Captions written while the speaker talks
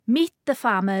Meet the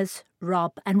farmers,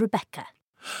 Rob and Rebecca.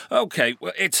 OK,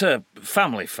 well, it's a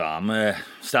family farm.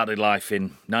 Started life in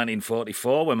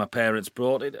 1944 when my parents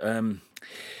bought it.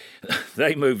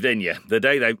 They moved in, yeah. The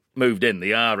day they moved in,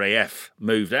 the RAF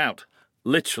moved out.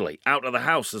 Literally, out of the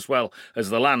house as well as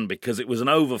the land, because it was an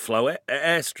overflow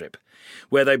airstrip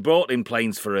where they brought in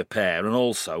planes for repair and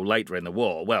also, later in the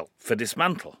war, well, for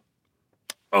dismantle.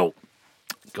 Oh,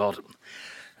 God.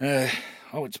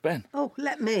 It's Ben. Oh,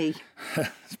 let me.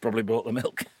 It's probably brought the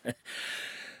milk.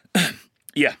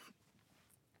 Yeah.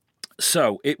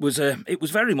 So it was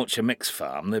very much a mixed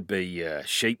farm. There'd be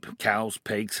sheep, cows,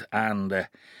 pigs, and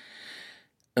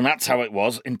that's how it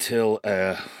was until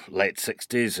late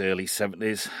 60s, early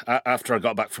 70s. After I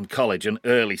got back from college and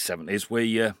early 70s,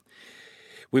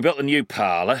 we built a new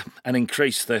parlour and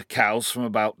increased the cows from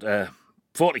about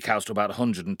 40 cows to about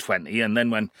 120. And then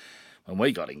when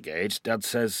we got engaged, Dad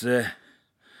says,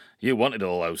 you wanted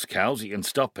all those cows, you can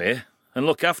stop here and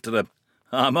look after them.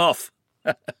 I'm off.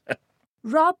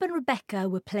 Rob and Rebecca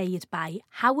were played by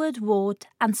Howard Ward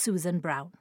and Susan Brown.